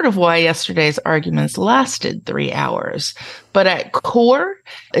part of why yesterday's arguments lasted 3 hours. But at core,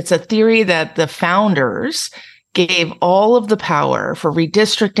 it's a theory that the founders gave all of the power for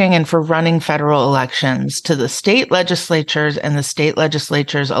redistricting and for running federal elections to the state legislatures and the state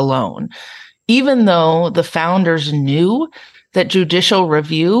legislatures alone, even though the founders knew that judicial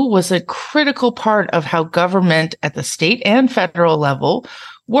review was a critical part of how government at the state and federal level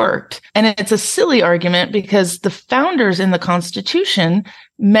worked. And it's a silly argument because the founders in the Constitution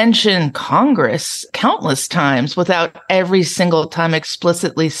mention Congress countless times without every single time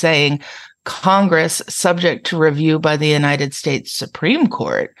explicitly saying Congress subject to review by the United States Supreme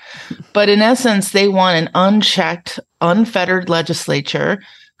Court. But in essence, they want an unchecked, unfettered legislature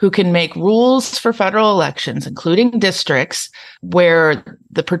who can make rules for federal elections, including districts, where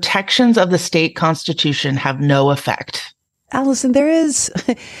the protections of the state constitution have no effect. Allison, there is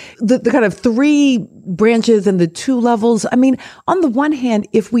the kind of three branches and the two levels. I mean, on the one hand,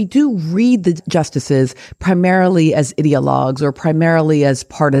 if we do read the justices primarily as ideologues or primarily as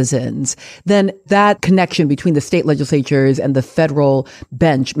partisans, then that connection between the state legislatures and the federal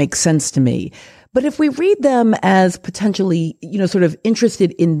bench makes sense to me. But if we read them as potentially, sort of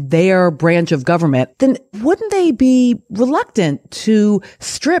interested in their branch of government, then wouldn't they be reluctant to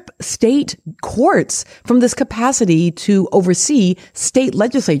strip state courts from this capacity to oversee state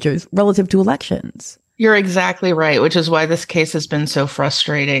legislatures relative to elections? You're exactly right, which is why this case has been so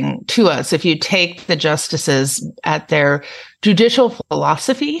frustrating to us. If you take the justices at their judicial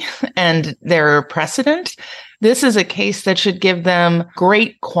philosophy and their precedent, this is a case that should give them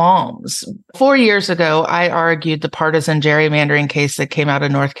great qualms. 4 years ago, I argued the partisan gerrymandering case that came out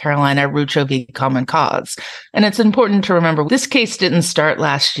of North Carolina, Rucho v. Common Cause. And it's important to remember, this case didn't start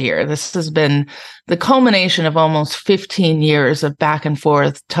last year. This has been the culmination of almost 15 years of back and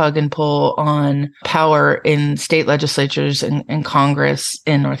forth, tug and pull on power in state legislatures and Congress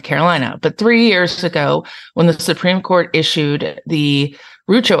in North Carolina. But 3 years ago, when the Supreme Court issued the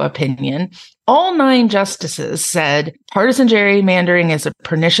Rucho opinion, all 9 justices said partisan gerrymandering is a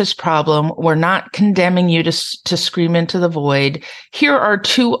pernicious problem. We're not condemning you to scream into the void. Here are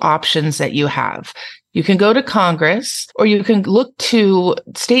 2 options that you have. You can go to Congress, or you can look to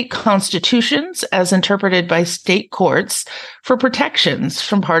state constitutions as interpreted by state courts for protections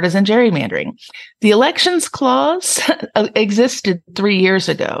from partisan gerrymandering. The elections clause existed 3 years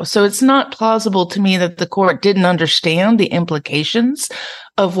ago, so it's not plausible to me that the court didn't understand the implications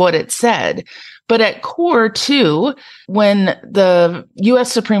of what it said. But at core, too, when the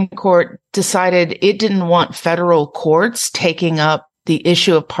U.S. Supreme Court decided it didn't want federal courts taking up the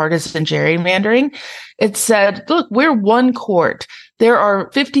issue of partisan gerrymandering, it said, look, we're one court. There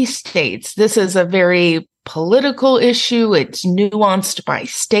are 50 states. This is a very political issue. It's nuanced by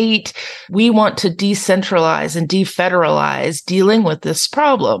state. We want to decentralize and defederalize dealing with this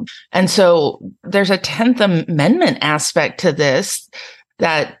problem. And so there's a 10th Amendment aspect to this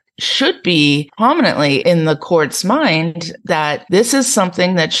that should be prominently in the court's mind, that this is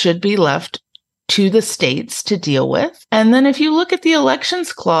something that should be left to the states to deal with. And then if you look at the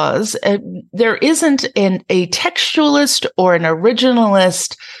elections clause, there isn't a textualist or an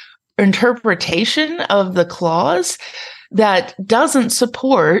originalist interpretation of the clause that doesn't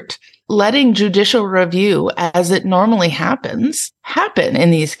support letting judicial review, as it normally happen in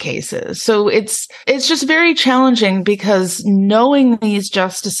these cases. So it's just very challenging, because knowing these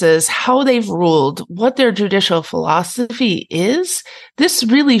justices, how they've ruled, what their judicial philosophy is, this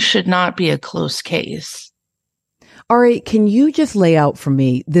really should not be a close case. Ari, can you just lay out for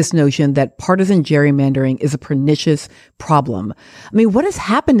me this notion that partisan gerrymandering is a pernicious problem? I mean, what has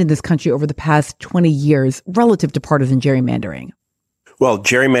happened in this country over the past 20 years relative to partisan gerrymandering? Well,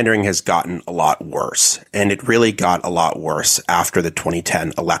 gerrymandering has gotten a lot worse, and it really got a lot worse after the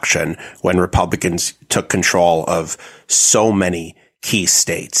 2010 election, when Republicans took control of so many key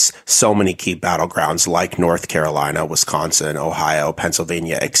states, so many key battlegrounds like North Carolina, Wisconsin, Ohio,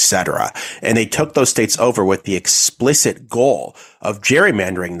 Pennsylvania, etc. And they took those states over with the explicit goal of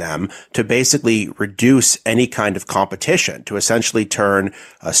gerrymandering them to basically reduce any kind of competition, to essentially turn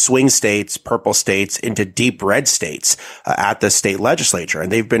swing states, purple states into deep red states at the state legislature.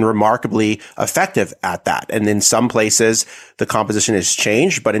 And they've been remarkably effective at that. And in some places, the composition has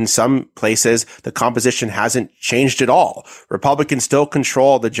changed, but in some places, the composition hasn't changed at all. Republicans still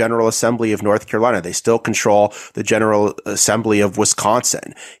control the General Assembly of North Carolina. They still control the General Assembly of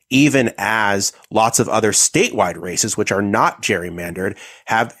Wisconsin, even as lots of other statewide races, which are not gerrymandered,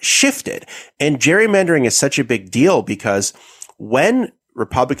 have shifted. And gerrymandering is such a big deal because when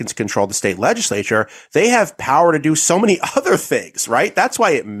Republicans control the state legislature, they have power to do so many other things, right? That's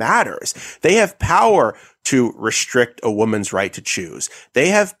why it matters. They have power to restrict a woman's right to choose. They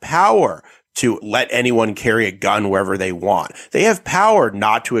have power to let anyone carry a gun wherever they want. They have power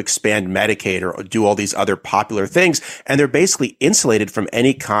not to expand Medicaid or do all these other popular things. And they're basically insulated from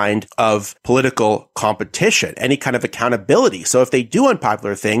any kind of political competition, any kind of accountability. So if they do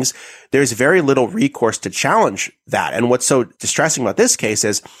unpopular things, there's very little recourse to challenge that. And what's so distressing about this case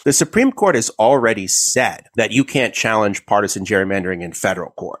is the Supreme Court has already said that you can't challenge partisan gerrymandering in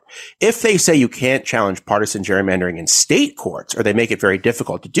federal court. If they say you can't challenge partisan gerrymandering in state courts, or they make it very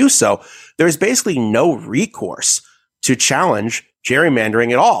difficult to do so, there's basically no recourse to challenge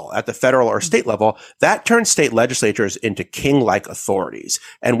gerrymandering at all at the federal or state level. That turns state legislatures into king-like authorities.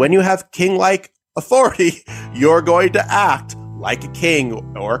 And when you have king-like authority, you're going to act like a king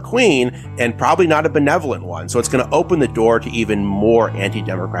or a queen, and probably not a benevolent one. So it's going to open the door to even more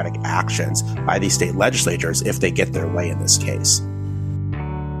anti-democratic actions by these state legislatures if they get their way in this case.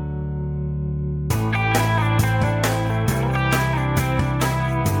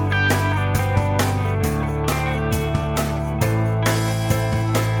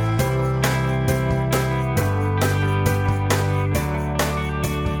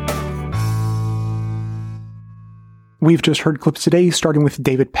 We've just heard clips today, starting with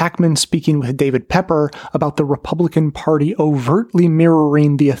David Pakman speaking with David Pepper about the Republican Party overtly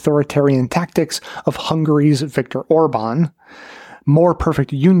mirroring the authoritarian tactics of Hungary's Viktor Orban. More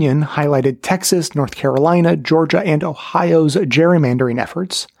Perfect Union highlighted Texas, North Carolina, Georgia, and Ohio's gerrymandering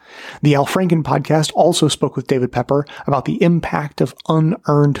efforts. The Al Franken podcast also spoke with David Pepper about the impact of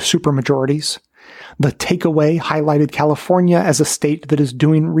unearned supermajorities. The Takeaway highlighted California as a state that is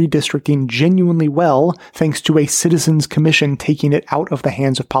doing redistricting genuinely well, thanks to a citizens' commission taking it out of the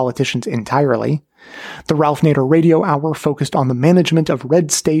hands of politicians entirely. The Ralph Nader Radio Hour focused on the management of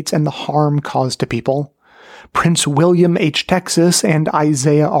red states and the harm caused to people. Prince William H. Texas and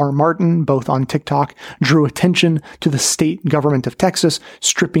Isaiah R. Martin, both on TikTok, drew attention to the state government of Texas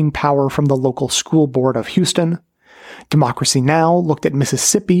stripping power from the local school board of Houston. Democracy Now! Looked at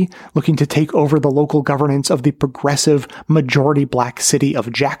Mississippi, looking to take over the local governance of the progressive, majority-black city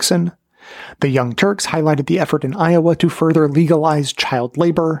of Jackson. The Young Turks highlighted the effort in Iowa to further legalize child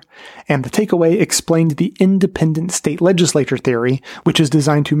labor, and The Takeaway explained the independent state legislature theory, which is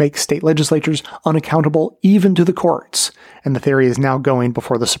designed to make state legislatures unaccountable even to the courts, and the theory is now going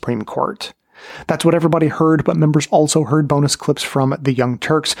before the Supreme Court. That's what everybody heard, but members also heard bonus clips from the Young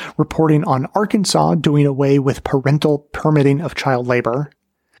Turks reporting on Arkansas doing away with parental permitting of child labor.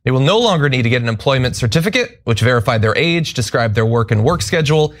 They will no longer need to get an employment certificate, which verified their age, described their work and work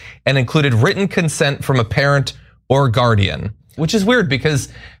schedule, and included written consent from a parent or guardian. Which is weird because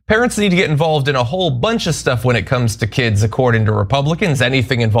parents need to get involved in a whole bunch of stuff when it comes to kids, according to Republicans,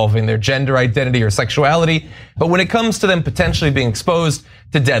 anything involving their gender identity or sexuality. But when it comes to them potentially being exposed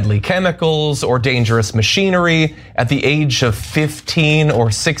to deadly chemicals or dangerous machinery at the age of 15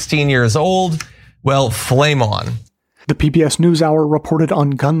 or 16 years old, well, flame on. The PBS NewsHour reported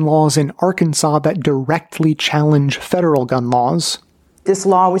on gun laws in Arkansas that directly challenge federal gun laws. This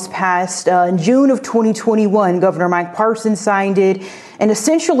law was passed in June of 2021. Governor Mike Parson signed it. And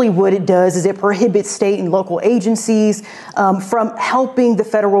essentially what it does is it prohibits state and local agencies from helping the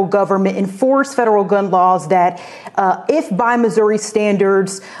federal government enforce federal gun laws that, if by Missouri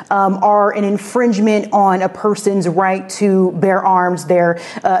standards, are an infringement on a person's right to bear arms, their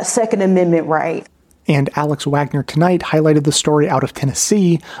Second Amendment right. And Alex Wagner tonight highlighted the story out of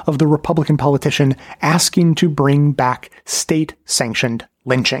Tennessee of the Republican politician asking to bring back state-sanctioned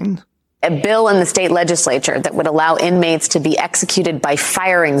lynching. A bill in the state legislature that would allow inmates to be executed by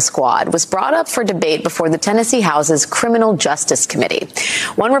firing squad was brought up for debate before the Tennessee House's Criminal Justice Committee.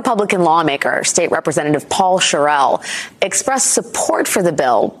 One Republican lawmaker, State Representative Paul Sherrill, expressed support for the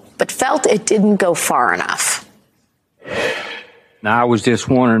bill, but felt it didn't go far enough. Now, I was just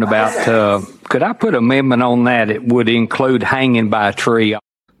wondering about, could I put an amendment on that? It would include hanging by a tree.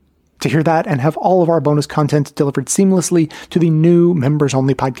 To hear that and have all of our bonus content delivered seamlessly to the new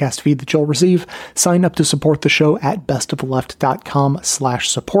members-only podcast feed that you'll receive, sign up to support the show at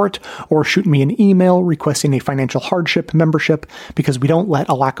bestoftheleft.com/support, or shoot me an email requesting a financial hardship membership, because we don't let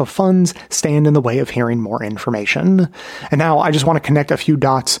a lack of funds stand in the way of hearing more information. And now I just want to connect a few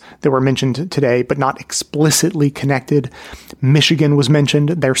dots that were mentioned today, but not explicitly connected. Michigan was mentioned.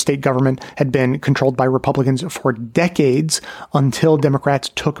 Their state government had been controlled by Republicans for decades until Democrats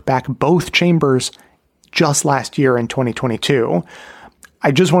took back both chambers just last year in 2022.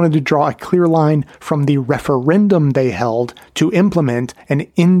 I just wanted to draw a clear line from the referendum they held to implement an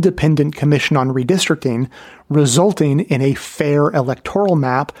independent commission on redistricting, resulting in a fair electoral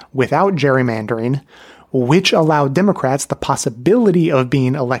map without gerrymandering, which allowed Democrats the possibility of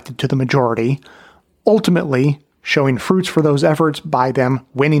being elected to the majority, ultimately showing fruits for those efforts by them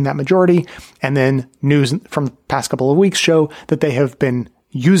winning that majority. And then news from the past couple of weeks show that they have been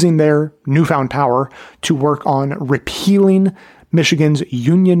using their newfound power to work on repealing Michigan's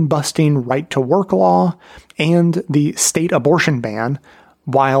union-busting right-to-work law and the state abortion ban,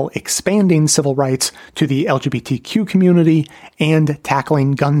 while expanding civil rights to the LGBTQ community and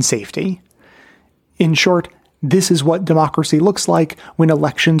tackling gun safety. In short, this is what democracy looks like when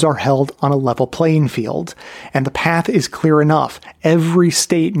elections are held on a level playing field. And the path is clear enough. Every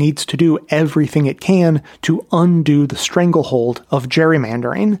state needs to do everything it can to undo the stranglehold of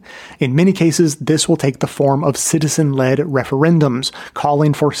gerrymandering. In many cases, this will take the form of citizen-led referendums,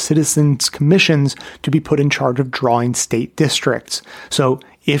 calling for citizens' commissions to be put in charge of drawing state districts. So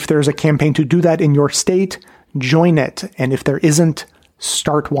if there's a campaign to do that in your state, join it. And if there isn't,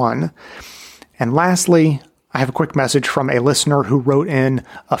 start one. And lastly, I have a quick message from a listener who wrote in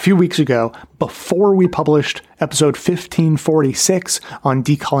a few weeks ago before we published episode 1546 on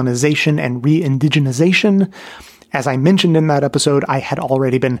decolonization and re-indigenization. As I mentioned in that episode, I had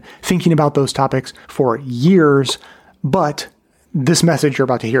already been thinking about those topics for years, but this message you're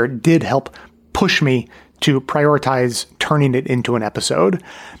about to hear did help push me to prioritize turning it into an episode.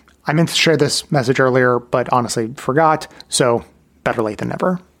 I meant to share this message earlier, but honestly forgot, so better late than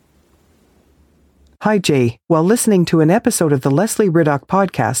never. Hi, Jay. While listening to an episode of the Leslie Riddoch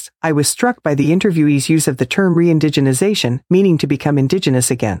podcast, I was struck by the interviewee's use of the term re-indigenization, meaning to become indigenous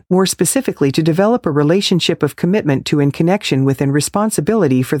again. More specifically, to develop a relationship of commitment to and connection with and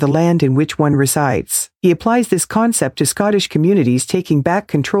responsibility for the land in which one resides. He applies this concept to Scottish communities taking back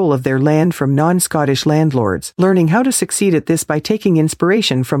control of their land from non-Scottish landlords, learning how to succeed at this by taking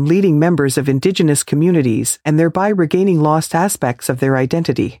inspiration from leading members of Indigenous communities, and thereby regaining lost aspects of their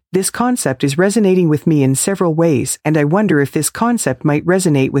identity. This concept is resonating with me in several ways, and I wonder if this concept might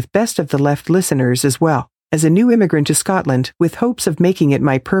resonate with Best of the Left listeners as well. As a new immigrant to Scotland, with hopes of making it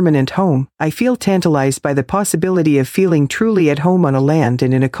my permanent home, I feel tantalized by the possibility of feeling truly at home on a land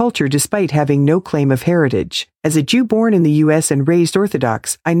and in a culture despite having no claim of heritage. As a Jew born in the U.S. and raised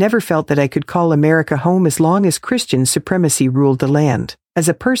Orthodox, I never felt that I could call America home as long as Christian supremacy ruled the land. As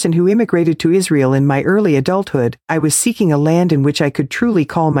a person who immigrated to Israel in my early adulthood, I was seeking a land in which I could truly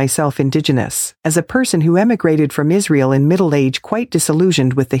call myself indigenous. As a person who emigrated from Israel in middle age, quite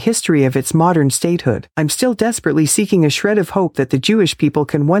disillusioned with the history of its modern statehood, I'm still desperately seeking a shred of hope that the Jewish people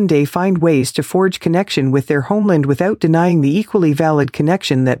can one day find ways to forge connection with their homeland without denying the equally valid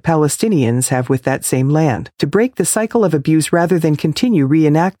connection that Palestinians have with that same land. To break the cycle of abuse rather than continue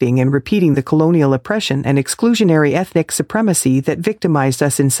reenacting and repeating the colonial oppression and exclusionary ethnic supremacy that victimized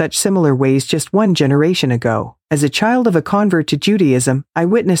us in such similar ways just one generation ago. As a child of a convert to Judaism, I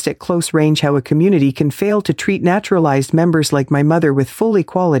witnessed at close range how a community can fail to treat naturalized members like my mother with full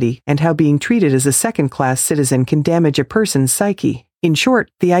equality, and how being treated as a second-class citizen can damage a person's psyche. In short,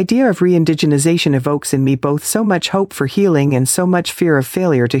 the idea of re-indigenization evokes in me both so much hope for healing and so much fear of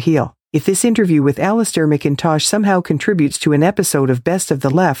failure to heal. If this interview with Alistair McIntosh somehow contributes to an episode of Best of the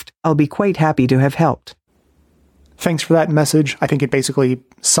Left, I'll be quite happy to have helped. Thanks for that message. I think it basically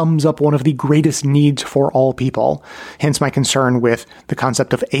sums up one of the greatest needs for all people, hence my concern with the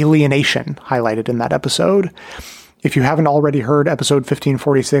concept of alienation highlighted in that episode. If you haven't already heard episode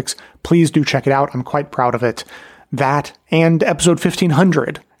 1546, please do check it out. I'm quite proud of it. That and episode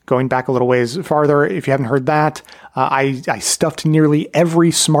 1500, going back a little ways farther. If you haven't heard that, I stuffed nearly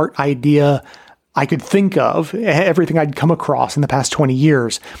every smart idea I could think of, everything I'd come across in the past 20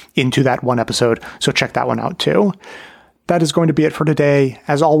 years into that one episode. So check that one out too. That is going to be it for today.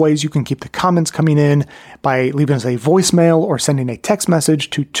 As always, you can keep the comments coming in by leaving us a voicemail or sending a text message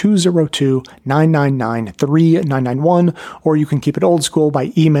to 202-999-3991, or you can keep it old school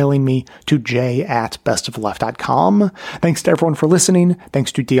by emailing me to j@bestoftheleft.com. Thanks to everyone for listening.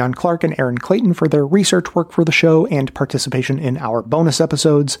 Thanks to Dion Clark and Aaron Clayton for their research work for the show and participation in our bonus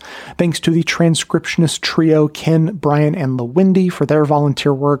episodes. Thanks to the transcriptionist trio Ken, Brian, and LaWindy for their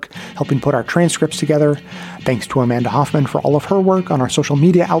volunteer work helping put our transcripts together. Thanks to Amanda Hoffman for all of her work on our social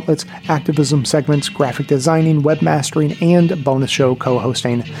media outlets, activism segments, graphic designing, webmastering, and bonus show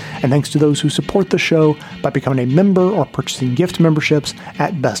co-hosting. And thanks to those who support the show by becoming a member or purchasing gift memberships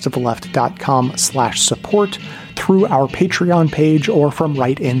at bestoftheleft.com/support through our Patreon page or from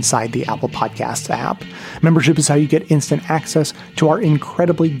right inside the Apple Podcasts app. Membership is how you get instant access to our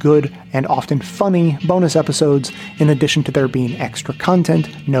incredibly good and often funny bonus episodes, in addition to there being extra content,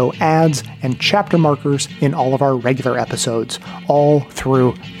 no ads, and chapter markers in all of our regular episodes, all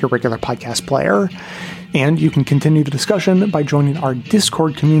through your regular podcast player. And you can continue the discussion by joining our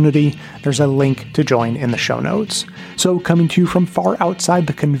Discord community. There's a link to join in the show notes. So, coming to you from far outside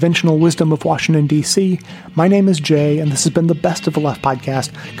the conventional wisdom of Washington, D.C., my name is Jay, and this has been the Best of the Left podcast,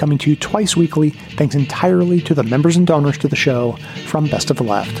 coming to you twice weekly, thanks entirely to the members and donors to the show from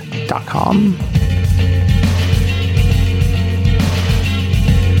bestoftheleft.com.